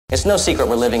It's no secret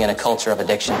we're living in a culture of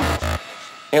addiction.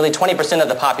 Nearly 20% of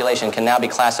the population can now be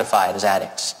classified as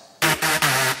addicts.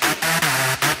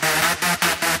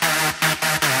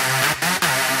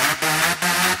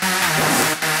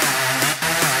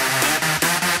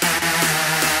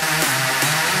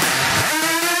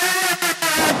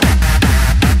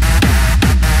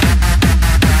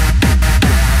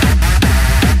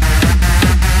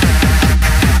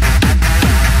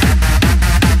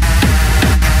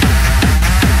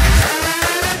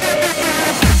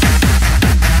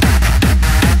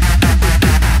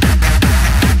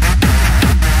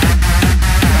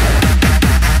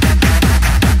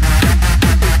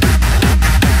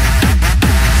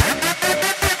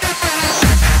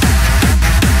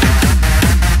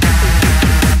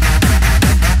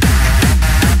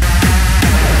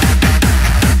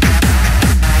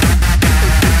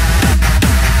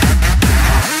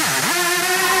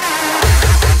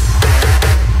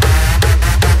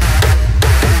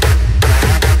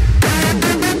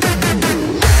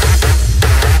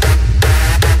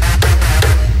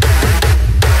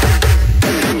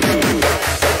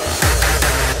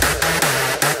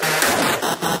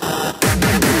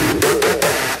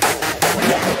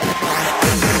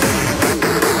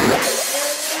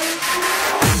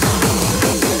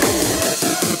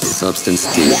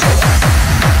 Substance D.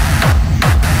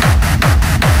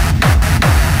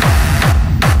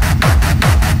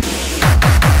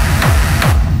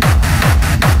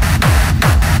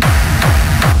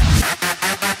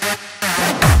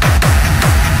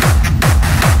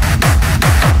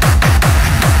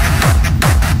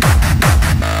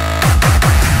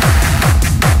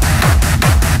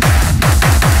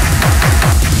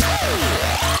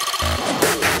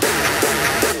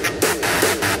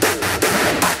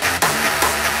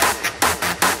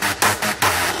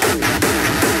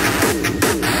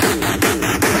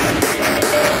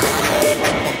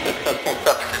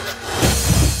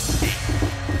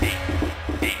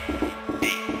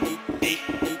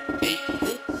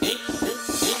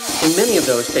 In many of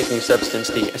those taking substance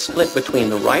D, a split between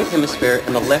the right hemisphere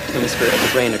and the left hemisphere of the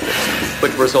brain occurs,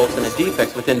 which results in a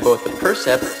defect within both the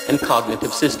percept and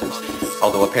cognitive systems,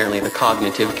 although apparently the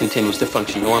cognitive continues to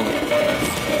function normally.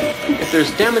 If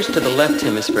there's damage to the left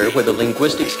hemisphere where the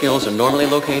linguistic skills are normally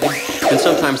located, then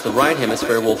sometimes the right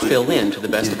hemisphere will fill in to the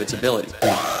best of its ability.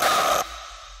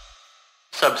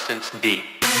 Substance D.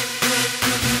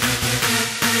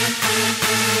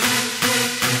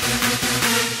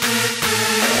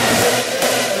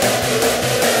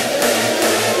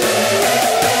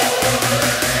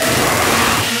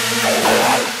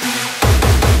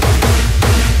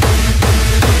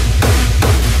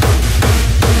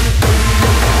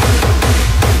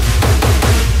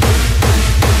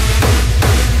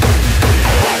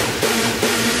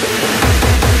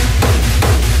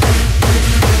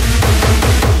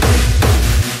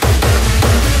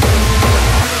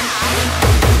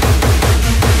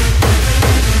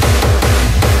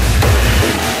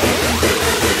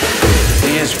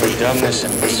 Dumbness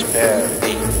and despair,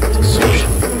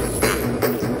 desertion.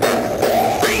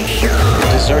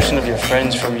 Desertion of your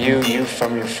friends from you, you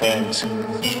from your friends.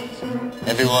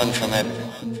 Everyone from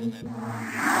everyone.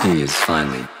 He is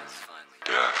finally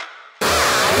death.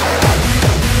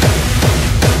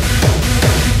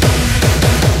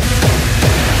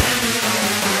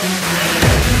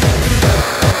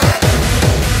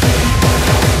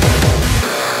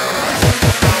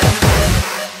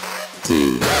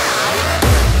 D.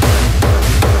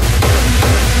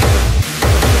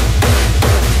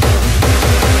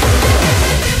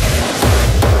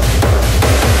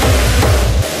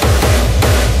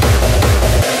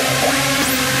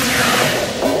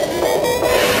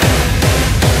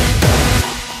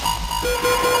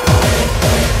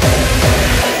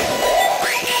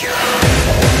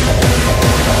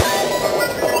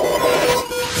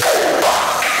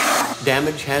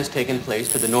 Damage has taken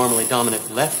place to the normally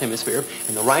dominant left hemisphere,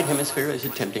 and the right hemisphere is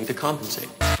attempting to compensate.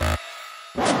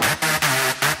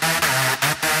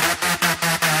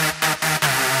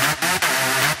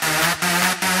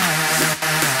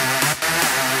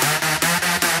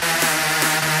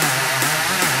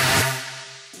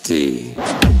 D.